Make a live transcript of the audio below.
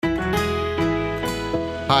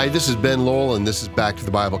Hi, this is Ben Lowell, and this is Back to the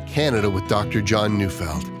Bible Canada with Dr. John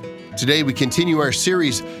Neufeld. Today we continue our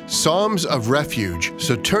series, Psalms of Refuge.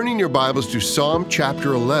 So turn in your Bibles to Psalm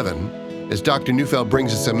chapter 11, as Dr. Neufeld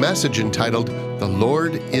brings us a message entitled, The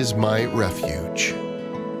Lord is My Refuge.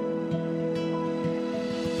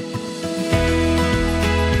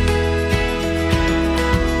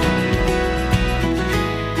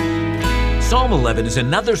 Psalm 11 is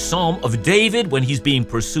another psalm of David when he's being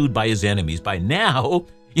pursued by his enemies. By now,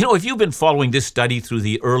 if you've been following this study through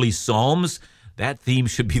the early Psalms, that theme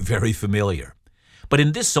should be very familiar. But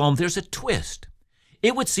in this psalm, there's a twist.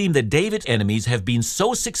 It would seem that David's enemies have been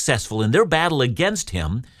so successful in their battle against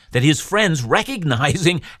him that his friends,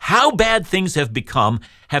 recognizing how bad things have become,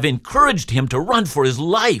 have encouraged him to run for his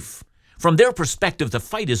life. From their perspective, the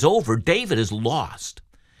fight is over. David is lost.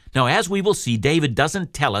 Now, as we will see, David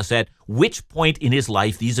doesn't tell us at which point in his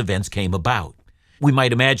life these events came about. We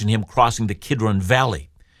might imagine him crossing the Kidron Valley,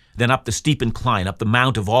 then up the steep incline, up the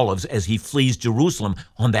Mount of Olives as he flees Jerusalem.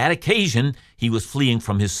 On that occasion, he was fleeing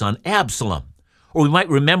from his son Absalom. Or we might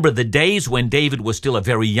remember the days when David was still a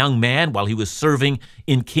very young man while he was serving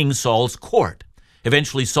in King Saul's court.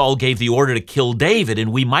 Eventually, Saul gave the order to kill David,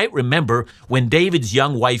 and we might remember when David's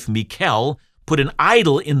young wife Michal put an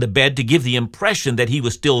idol in the bed to give the impression that he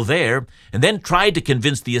was still there, and then tried to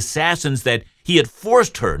convince the assassins that he had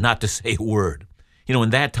forced her not to say a word.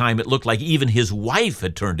 In that time, it looked like even his wife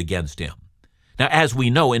had turned against him. Now, as we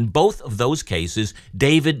know, in both of those cases,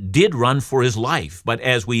 David did run for his life. But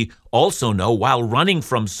as we also know, while running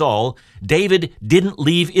from Saul, David didn't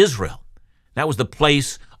leave Israel. That was the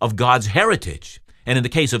place of God's heritage. And in the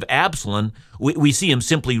case of Absalom, we see him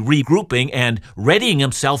simply regrouping and readying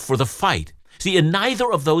himself for the fight. See, in neither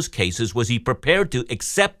of those cases was he prepared to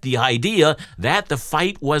accept the idea that the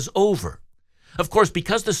fight was over. Of course,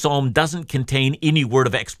 because the psalm doesn't contain any word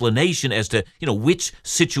of explanation as to, which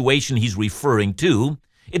situation he's referring to,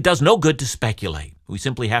 it does no good to speculate. We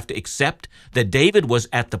simply have to accept that David was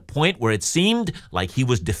at the point where it seemed like he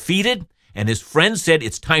was defeated, and his friends said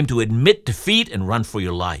it's time to admit defeat and run for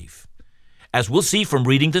your life. As we'll see from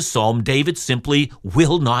reading the psalm, David simply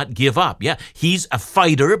will not give up. Yeah, he's a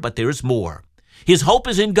fighter, but there's more. His hope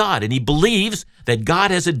is in God, and he believes that God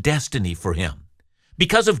has a destiny for him.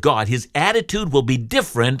 Because of God, his attitude will be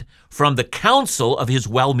different from the counsel of his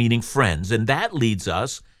well-meaning friends. And that leads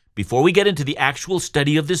us, before we get into the actual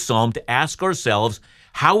study of this psalm, to ask ourselves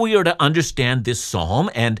how we are to understand this psalm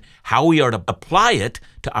and how we are to apply it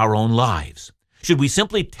to our own lives. Should we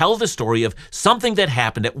simply tell the story of something that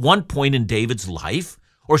happened at one point in David's life,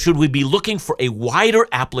 or should we be looking for a wider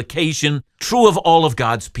application true of all of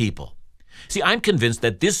God's people? See, I'm convinced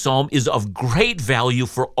that this psalm is of great value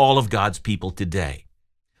for all of God's people today.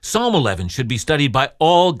 Psalm 11 should be studied by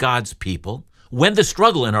all God's people when the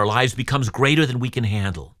struggle in our lives becomes greater than we can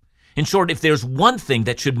handle. In short, if there's one thing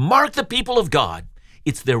that should mark the people of God,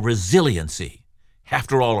 it's their resiliency.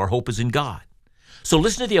 After all, our hope is in God. So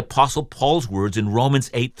listen to the Apostle Paul's words in Romans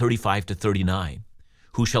 8:35-39.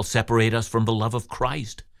 Who shall separate us from the love of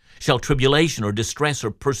Christ? Shall tribulation or distress or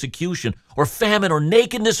persecution or famine or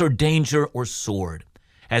nakedness or danger or sword?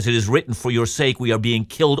 As it is written, for your sake we are being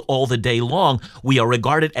killed all the day long. We are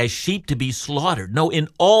regarded as sheep to be slaughtered. No, in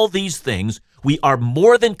all these things we are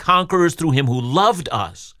more than conquerors through him who loved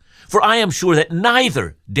us. For I am sure that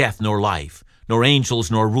neither death nor life, nor angels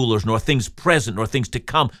nor rulers, nor things present nor things to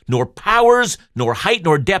come, nor powers, nor height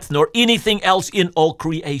nor depth, nor anything else in all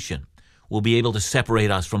creation will be able to separate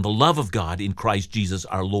us from the love of God in Christ Jesus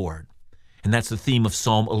our Lord. And that's the theme of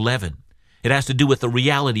Psalm 11. It has to do with the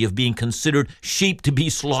reality of being considered sheep to be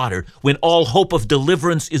slaughtered when all hope of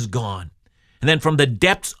deliverance is gone. And then from the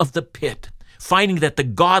depths of the pit, finding that the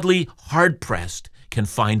godly, hard-pressed, can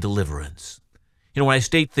find deliverance. When I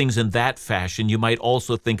state things in that fashion, you might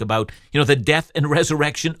also think about, the death and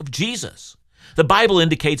resurrection of Jesus. The Bible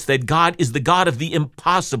indicates that God is the God of the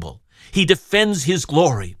impossible. He defends his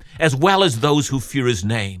glory as well as those who fear his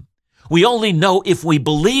name. We only know if we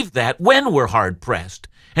believe that when we're hard-pressed,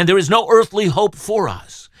 and there is no earthly hope for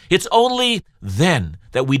us. It's only then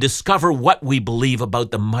that we discover what we believe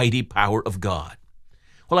about the mighty power of God.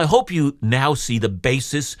 Well, I hope you now see the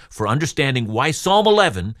basis for understanding why Psalm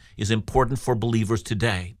 11 is important for believers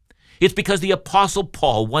today. It's because the Apostle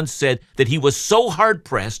Paul once said that he was so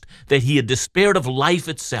hard-pressed that he had despaired of life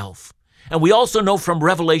itself. And we also know from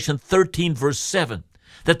Revelation 13, verse 7,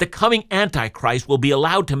 that the coming Antichrist will be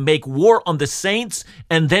allowed to make war on the saints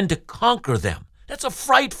and then to conquer them. That's a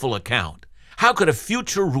frightful account. How could a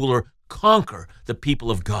future ruler conquer the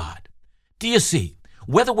people of God? Do you see?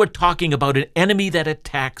 Whether we're talking about an enemy that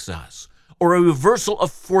attacks us, or a reversal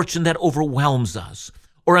of fortune that overwhelms us,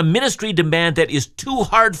 or a ministry demand that is too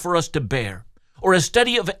hard for us to bear, or a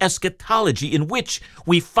study of eschatology in which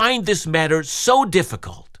we find this matter so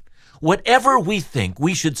difficult, whatever we think,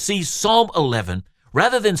 we should see Psalm 11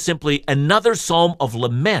 rather than simply another psalm of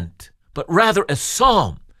lament, but rather a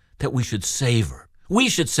psalm that we should savor. We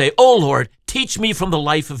should say, "Oh Lord, teach me from the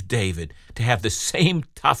life of David to have the same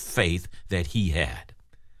tough faith that he had."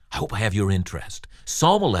 I hope I have your interest.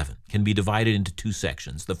 Psalm 11 can be divided into two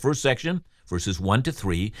sections. The first section, verses 1 to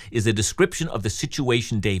 3, is a description of the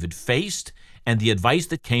situation David faced and the advice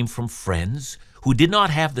that came from friends who did not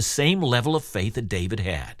have the same level of faith that David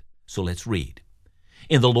had. So let's read.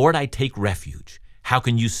 "In the Lord I take refuge. How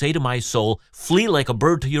can you say to my soul, 'Flee like a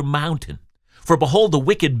bird to your mountain'? For behold, the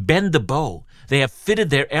wicked bend the bow. They have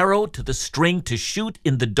fitted their arrow to the string to shoot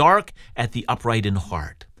in the dark at the upright in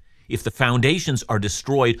heart. If the foundations are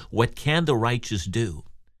destroyed, what can the righteous do?"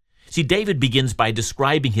 See, David begins by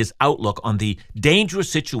describing his outlook on the dangerous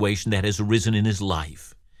situation that has arisen in his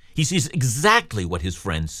life. He sees exactly what his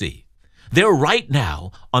friends see. They're right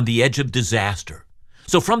now on the edge of disaster.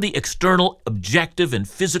 So from the external, objective, and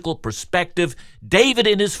physical perspective, David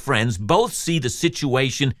and his friends both see the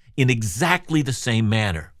situation in exactly the same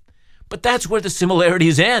manner. But that's where the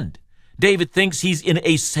similarities end. David thinks he's in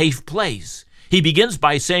a safe place. He begins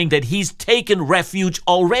by saying that he's taken refuge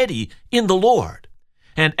already in the Lord.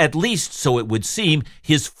 And at least, so it would seem,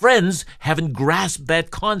 his friends haven't grasped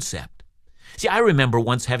that concept. See, I remember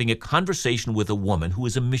once having a conversation with a woman who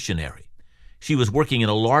was a missionary. She was working in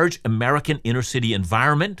a large American inner-city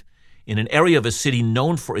environment in an area of a city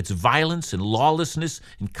known for its violence and lawlessness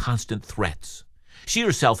and constant threats. She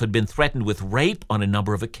herself had been threatened with rape on a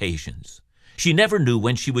number of occasions. She never knew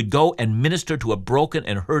when she would go and minister to a broken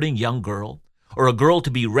and hurting young girl or a girl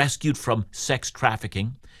to be rescued from sex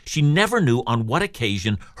trafficking. She never knew on what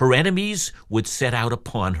occasion her enemies would set out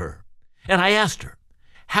upon her. And I asked her,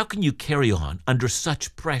 "How can you carry on under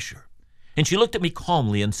such pressure?" And she looked at me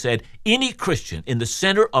calmly and said, "Any Christian in the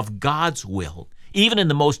center of God's will, even in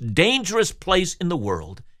the most dangerous place in the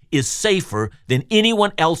world, is safer than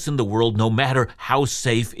anyone else in the world, no matter how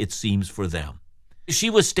safe it seems for them." She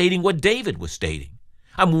was stating what David was stating.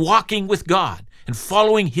 I'm walking with God and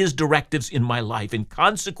following his directives in my life, and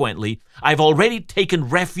consequently, I've already taken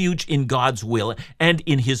refuge in God's will and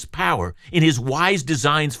in his power, in his wise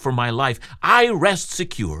designs for my life. I rest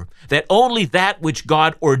secure that only that which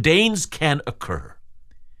God ordains can occur.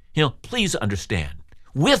 Please understand,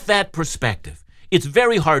 with that perspective, it's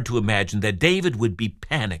very hard to imagine that David would be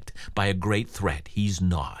panicked by a great threat. He's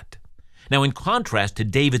not. Now, in contrast to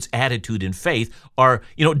David's attitude and faith are,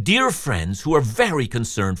 dear friends who are very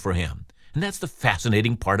concerned for him. And that's the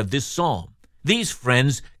fascinating part of this psalm. These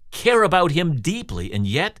friends care about him deeply, and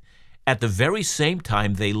yet, at the very same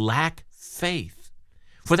time, they lack faith.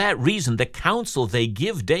 For that reason, the counsel they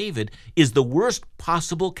give David is the worst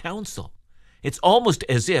possible counsel. It's almost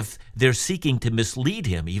as if they're seeking to mislead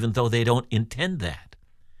him, even though they don't intend that.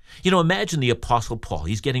 Imagine the Apostle Paul.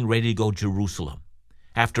 He's getting ready to go to Jerusalem.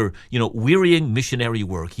 After, wearying missionary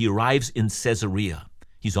work, he arrives in Caesarea.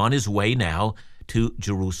 He's on his way now to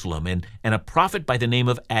Jerusalem, and a prophet by the name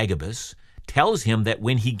of Agabus tells him that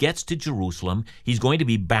when he gets to Jerusalem, he's going to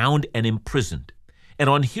be bound and imprisoned. And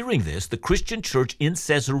on hearing this, the Christian church in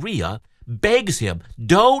Caesarea begs him,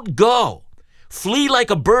 "Don't go. Flee like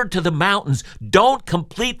a bird to the mountains. Don't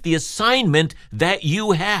complete the assignment that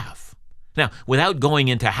you have." Now, without going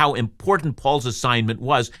into how important Paul's assignment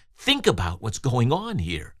was, think about what's going on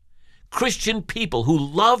here. Christian people who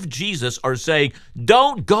love Jesus are saying,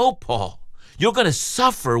 "Don't go, Paul. You're going to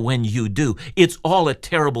suffer when you do. It's all a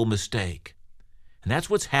terrible mistake." And that's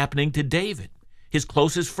what's happening to David. His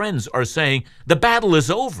closest friends are saying, the battle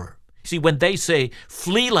is over. See, when they say,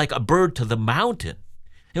 "Flee like a bird to the mountain,"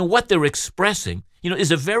 what they're expressing,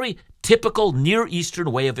 is a very typical Near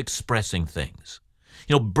Eastern way of expressing things.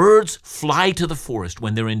 Birds fly to the forest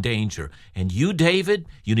when they're in danger. And you, David,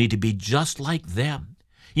 you need to be just like them.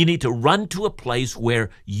 You need to run to a place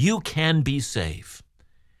where you can be safe.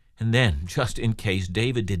 And then, just in case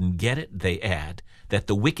David didn't get it, they add that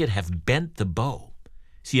the wicked have bent the bow.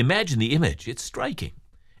 See, imagine the image. It's striking.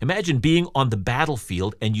 Imagine being on the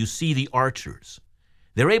battlefield and you see the archers.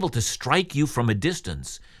 They're able to strike you from a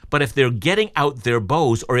distance, but if they're getting out their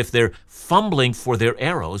bows, or if they're fumbling for their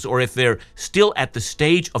arrows, or if they're still at the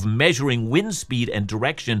stage of measuring wind speed and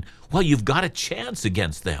direction, well, you've got a chance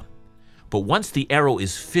against them. But once the arrow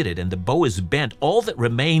is fitted and the bow is bent, all that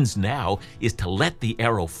remains now is to let the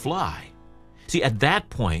arrow fly. See, at that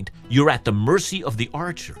point, you're at the mercy of the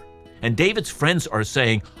archer. And David's friends are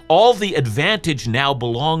saying, all the advantage now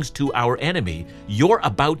belongs to our enemy. You're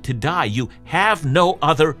about to die. You have no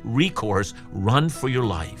other recourse. Run for your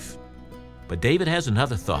life. But David has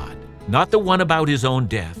another thought, not the one about his own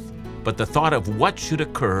death, but the thought of what should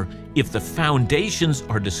occur if the foundations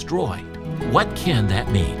are destroyed. What can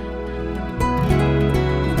that mean?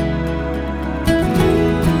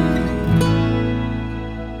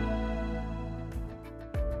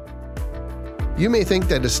 You may think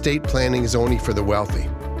that estate planning is only for the wealthy,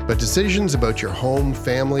 but decisions about your home,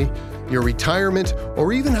 family, your retirement,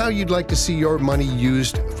 or even how you'd like to see your money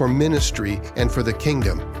used for ministry and for the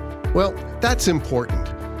kingdom, well, that's important.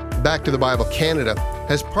 Back to the Bible Canada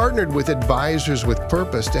has partnered with Advisors with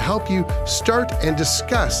Purpose to help you start and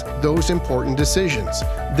discuss those important decisions.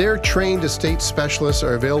 Their trained estate specialists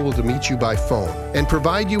are available to meet you by phone and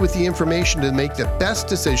provide you with the information to make the best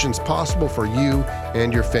decisions possible for you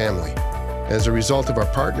and your family. As a result of our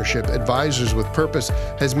partnership, Advisors with Purpose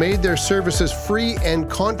has made their services free and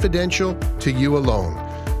confidential to you alone,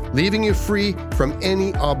 leaving you free from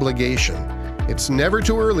any obligation. It's never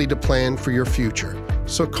too early to plan for your future,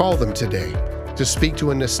 so call them today. To speak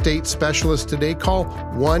to an estate specialist today, call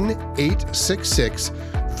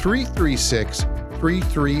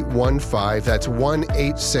 1-866-336-3315. That's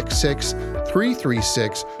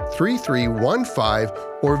 1-866-336-3315,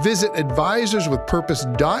 or visit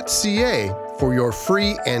advisorswithpurpose.ca for your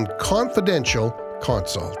free and confidential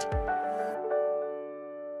consult.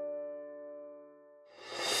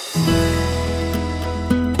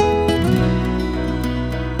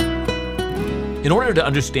 In order to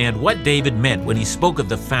understand what David meant when he spoke of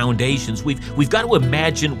the foundations, we've got to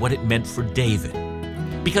imagine what it meant for David.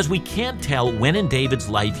 Because we can't tell when in David's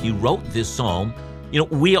life he wrote this psalm.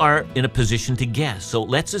 We are in a position to guess. So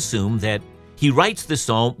let's assume that he writes this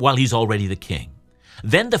psalm while he's already the king.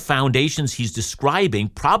 Then the foundations he's describing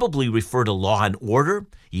probably refer to law and order,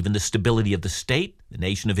 even the stability of the state, the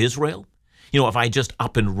nation of Israel. If I just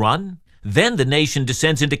up and run, then the nation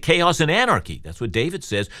descends into chaos and anarchy. That's what David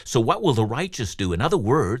says. So what will the righteous do? In other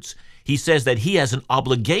words, he says that he has an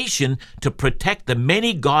obligation to protect the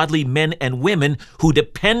many godly men and women who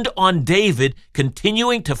depend on David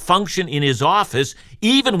continuing to function in his office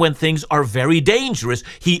even when things are very dangerous.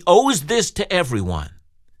 He owes this to everyone.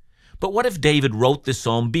 But what if David wrote this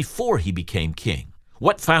psalm before he became king?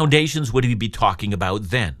 What foundations would he be talking about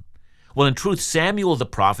then? Well, in truth, Samuel the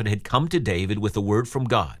prophet had come to David with a word from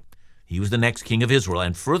God. He was the next king of Israel,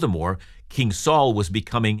 and furthermore, King Saul was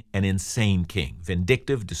becoming an insane king,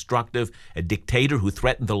 vindictive, destructive, a dictator who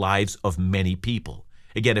threatened the lives of many people.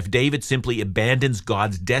 Again, if David simply abandons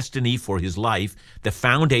God's destiny for his life, the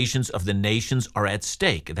foundations of the nations are at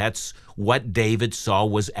stake. That's what David saw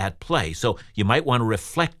was at play. So you might want to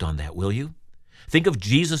reflect on that, will you? Think of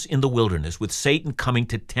Jesus in the wilderness with Satan coming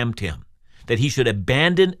to tempt him, that he should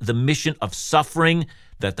abandon the mission of suffering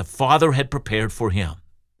that the Father had prepared for him.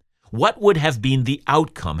 What would have been the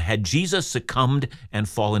outcome had Jesus succumbed and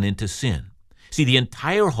fallen into sin? See, the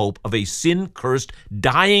entire hope of a sin-cursed,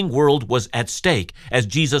 dying world was at stake as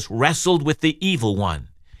Jesus wrestled with the evil one.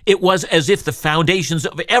 It was as if the foundations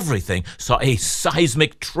of everything saw a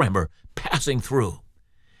seismic tremor passing through.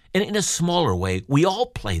 And in a smaller way, we all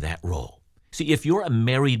play that role. See, if you're a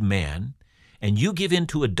married man and you give in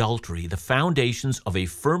to adultery, the foundations of a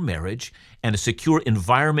firm marriage and a secure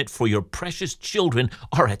environment for your precious children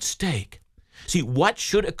are at stake. See, what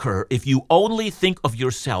should occur if you only think of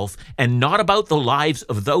yourself and not about the lives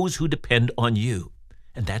of those who depend on you?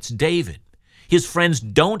 And that's David. His friends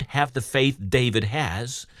don't have the faith David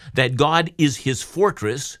has, that God is his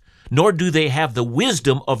fortress, nor do they have the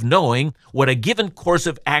wisdom of knowing what a given course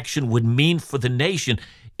of action would mean for the nation.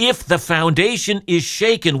 If the foundation is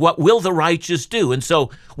shaken, what will the righteous do? And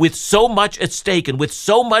so, with so much at stake and with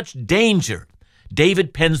so much danger,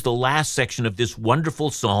 David pens the last section of this wonderful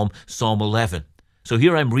psalm, Psalm 11. So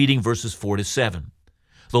here I'm reading verses 4 to 7.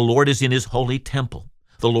 The Lord is in his holy temple.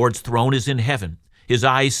 The Lord's throne is in heaven. His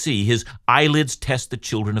eyes see, his eyelids test the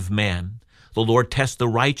children of man. The Lord tests the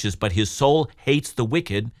righteous, but his soul hates the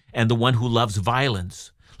wicked and the one who loves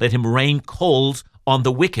violence. Let him rain coals on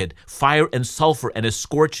the wicked. Fire and sulfur and a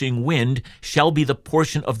scorching wind shall be the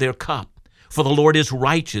portion of their cup. For the Lord is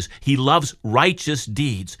righteous. He loves righteous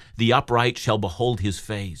deeds. The upright shall behold his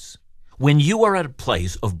face. When you are at a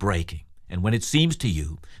place of breaking, and when it seems to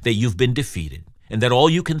you that you've been defeated, and that all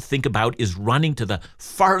you can think about is running to the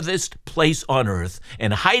farthest place on earth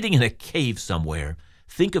and hiding in a cave somewhere,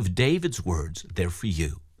 think of David's words there for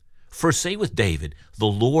you. First, say with David, the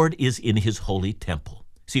Lord is in his holy temple.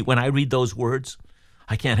 See, when I read those words,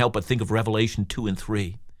 I can't help but think of Revelation 2 and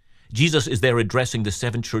 3. Jesus is there addressing the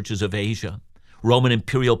 7 churches of Asia. Roman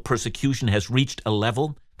imperial persecution has reached a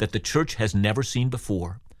level that the church has never seen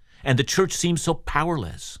before, and the church seems so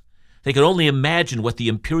powerless. They could only imagine what the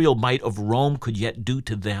imperial might of Rome could yet do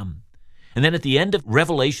to them. And then at the end of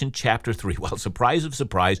Revelation chapter 3, well, surprise of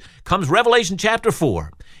surprise, comes Revelation chapter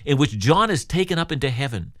 4, in which John is taken up into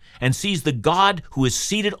heaven and sees the God who is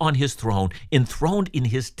seated on his throne, enthroned in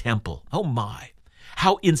his temple. Oh my,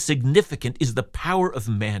 how insignificant is the power of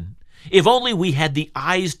men. If only we had the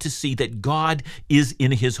eyes to see that God is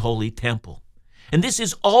in his holy temple. And this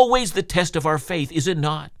is always the test of our faith, is it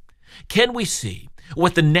not? Can we see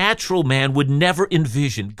what the natural man would never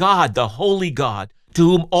envision? God, the holy God, to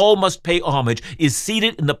whom all must pay homage, is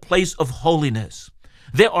seated in the place of holiness.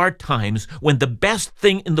 There are times when the best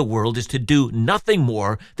thing in the world is to do nothing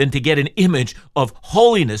more than to get an image of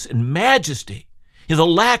holiness and majesty. The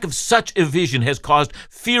lack of such a vision has caused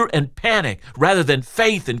fear and panic rather than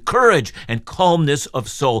faith and courage and calmness of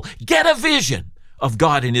soul. Get a vision of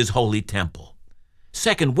God in his holy temple.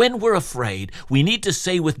 Second, when we're afraid, we need to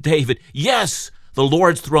say with David, yes, the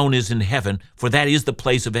Lord's throne is in heaven, for that is the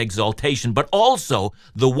place of exaltation, but also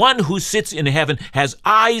the one who sits in heaven has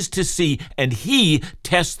eyes to see, and he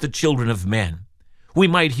tests the children of men. We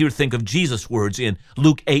might here think of Jesus' words in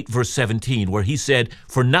Luke 8, verse 17, where he said,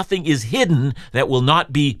 "For nothing is hidden that will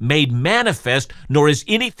not be made manifest, nor is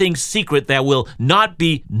anything secret that will not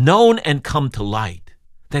be known and come to light."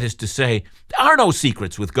 That is to say, there are no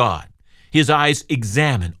secrets with God. His eyes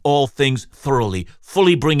examine all things thoroughly,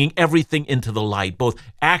 fully bringing everything into the light, both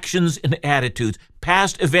actions and attitudes,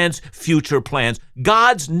 past events, future plans.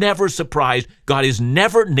 God's never surprised. God is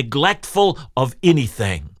never neglectful of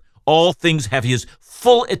anything. All things have his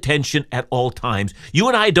full attention at all times. You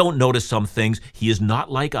and I don't notice some things. He is not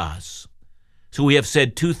like us. So we have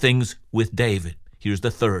said two things with David. Here's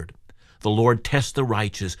the third. The Lord tests the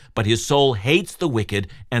righteous, but his soul hates the wicked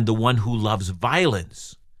and the one who loves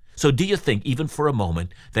violence. So do you think, even for a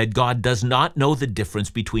moment, that God does not know the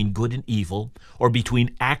difference between good and evil, or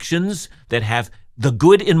between actions that have the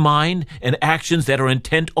good in mind and actions that are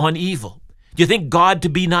intent on evil? Do you think God to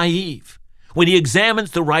be naive? When he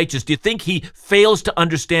examines the righteous, do you think he fails to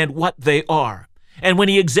understand what they are? And when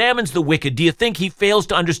he examines the wicked, do you think he fails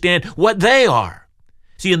to understand what they are?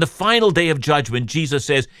 See, in the final day of judgment, Jesus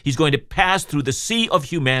says he's going to pass through the sea of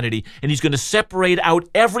humanity, and he's going to separate out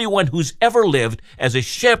everyone who's ever lived as a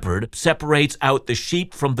shepherd separates out the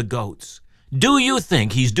sheep from the goats. Do you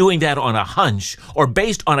think he's doing that on a hunch, or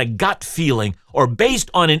based on a gut feeling, or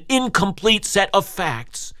based on an incomplete set of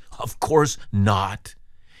facts? Of course not.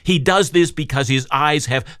 He does this because his eyes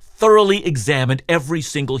have thoroughly examined every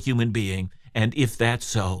single human being. And if that's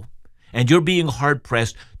so, and you're being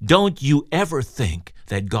hard-pressed, don't you ever think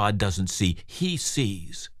that God doesn't see. He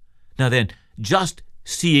sees. Now then, just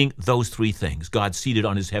seeing those three things, God seated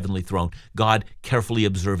on his heavenly throne, God carefully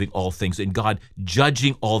observing all things, and God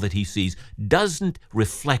judging all that he sees, doesn't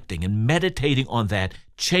reflecting and meditating on that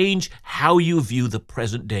change how you view the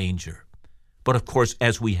present danger? But of course,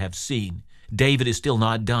 as we have seen, David is still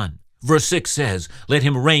not done. Verse 6 says, "Let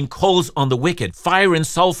him rain coals on the wicked, fire and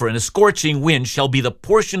sulfur, and a scorching wind shall be the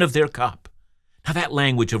portion of their cup." Now that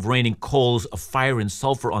language of raining coals of fire and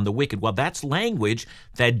sulfur on the wicked, well, that's language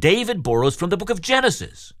that David borrows from the book of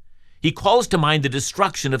Genesis. He calls to mind the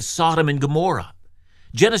destruction of Sodom and Gomorrah.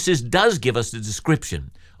 Genesis does give us the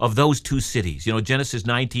description of those two cities. Genesis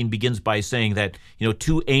 19 begins by saying that,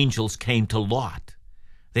 two angels came to Lot.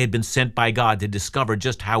 They had been sent by God to discover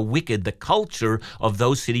just how wicked the culture of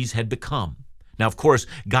those cities had become. Now, of course,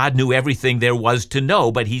 God knew everything there was to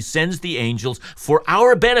know, but he sends the angels for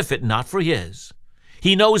our benefit, not for his.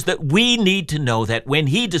 He knows that we need to know that when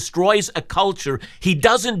he destroys a culture, he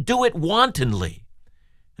doesn't do it wantonly.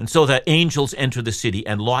 And so the angels enter the city,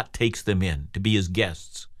 and Lot takes them in to be his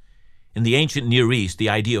guests. In the ancient Near East, the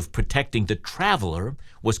idea of protecting the traveler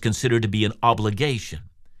was considered to be an obligation.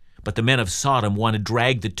 But the men of Sodom want to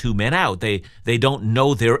drag the two men out. They don't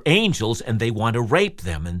know they're angels, and they want to rape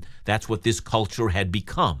them, and that's what this culture had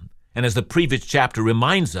become. And as the previous chapter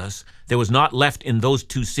reminds us, there was not left in those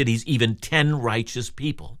two cities even 10 righteous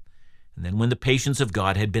people. And then when the patience of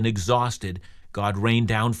God had been exhausted, God rained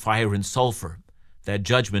down fire and sulfur. That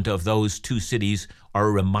judgment of those two cities are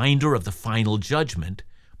a reminder of the final judgment,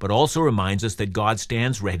 but also reminds us that God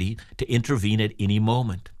stands ready to intervene at any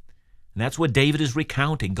moment. And that's what David is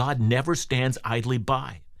recounting. God never stands idly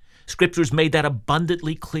by. Scripture's made that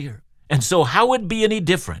abundantly clear. And so how would it be any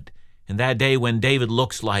different in that day when David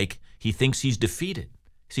looks like he thinks he's defeated?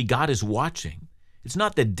 See, God is watching. It's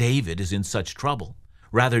not that David is in such trouble.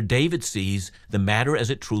 Rather, David sees the matter as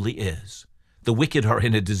it truly is. The wicked are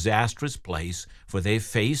in a disastrous place, for they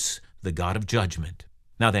face the God of judgment.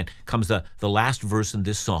 Now then comes the last verse in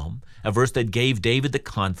this psalm, a verse that gave David the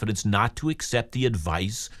confidence not to accept the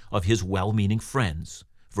advice of his well-meaning friends.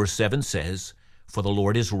 Verse 7 says, "For the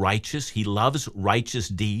Lord is righteous, he loves righteous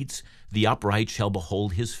deeds, the upright shall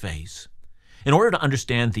behold his face." In order to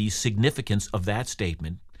understand the significance of that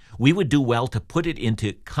statement, we would do well to put it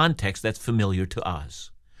into context that's familiar to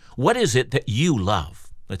us. What is it that you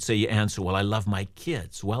love? Let's say you answer, "Well, I love my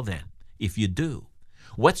kids." Well then, if you do,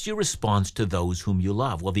 what's your response to those whom you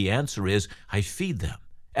love? Well, the answer is, "I feed them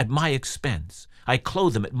at my expense. I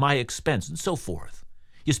clothe them at my expense," and so forth.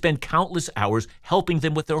 You spend countless hours helping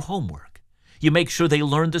them with their homework. You make sure they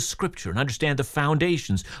learn the Scripture and understand the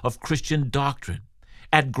foundations of Christian doctrine.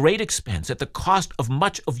 At great expense, at the cost of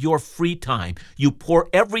much of your free time, you pour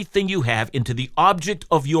everything you have into the object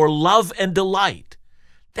of your love and delight.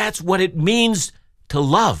 That's what it means to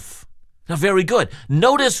love. Now, very good.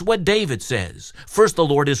 Notice what David says. First, the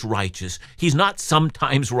Lord is righteous. He's not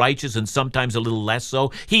sometimes righteous and sometimes a little less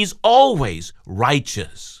so. He's always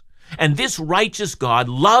righteous. And this righteous God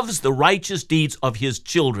loves the righteous deeds of his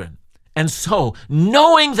children. And so,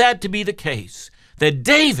 knowing that to be the case, that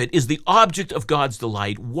David is the object of God's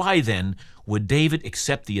delight, why then would David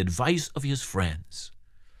accept the advice of his friends?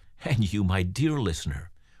 And you, my dear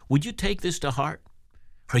listener, would you take this to heart?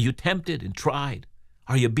 Are you tempted and tried?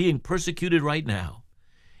 Are you being persecuted right now?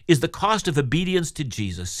 Is the cost of obedience to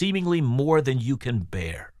Jesus seemingly more than you can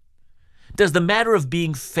bear? Does the matter of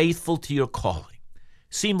being faithful to your calling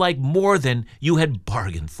seem like more than you had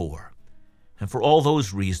bargained for? And for all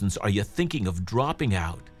those reasons, are you thinking of dropping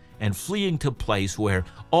out and fleeing to a place where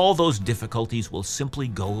all those difficulties will simply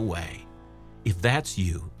go away? If that's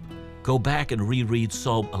you, go back and reread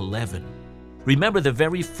Psalm 11. Remember the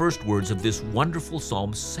very first words of this wonderful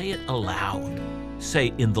psalm. Say it aloud.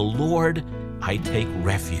 Say, "In the Lord I take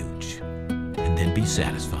refuge," and then be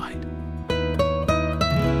satisfied.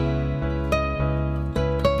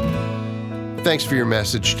 Thanks for your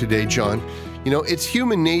message today, John. You know, it's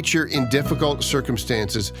human nature in difficult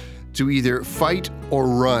circumstances to either fight or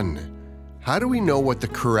run. How do we know what the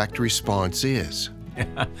correct response is?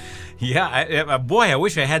 Boy, I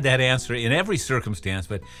wish I had that answer in every circumstance,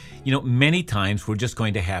 but, many times we're just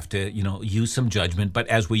going to have to, use some judgment. But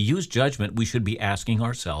as we use judgment, we should be asking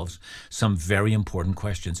ourselves some very important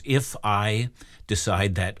questions. If I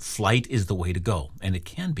decide that flight is the way to go, and it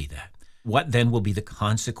can be that, what then will be the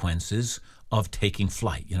consequences of taking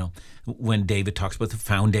flight? When David talks about the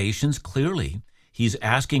foundations, clearly he's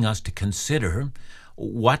asking us to consider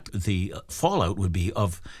what the fallout would be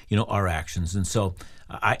of, our actions. And so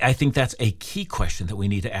I think that's a key question that we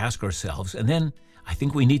need to ask ourselves. And then I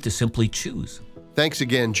think we need to simply choose. Thanks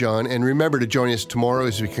again, John. And remember to join us tomorrow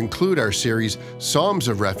as we conclude our series, Psalms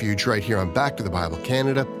of Refuge, right here on Back to the Bible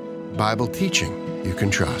Canada, Bible teaching you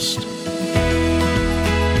can trust.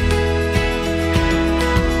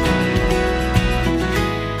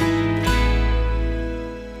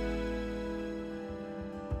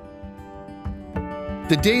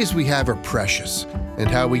 The days we have are precious, and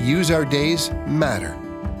how we use our days matter.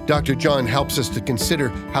 Dr. John helps us to consider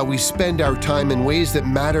how we spend our time in ways that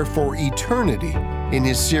matter for eternity in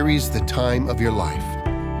his series, The Time of Your Life.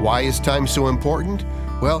 Why is time so important?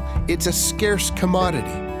 Well, it's a scarce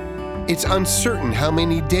commodity. It's uncertain how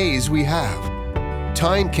many days we have.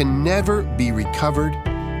 Time can never be recovered,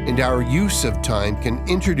 and our use of time can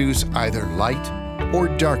introduce either light or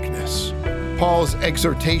darkness. Paul's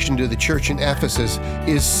exhortation to the church in Ephesus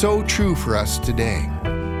is so true for us today.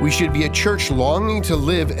 We should be a church longing to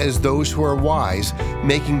live as those who are wise,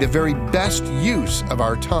 making the very best use of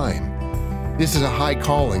our time. This is a high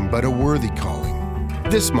calling, but a worthy calling.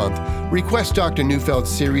 This month, request Dr. Neufeld's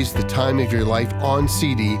series, The Time of Your Life, on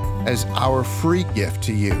CD as our free gift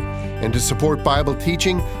to you. And to support Bible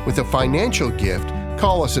teaching with a financial gift,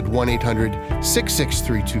 call us at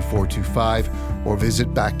 1-800-663-2425 or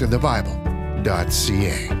visit backtothebible.ca.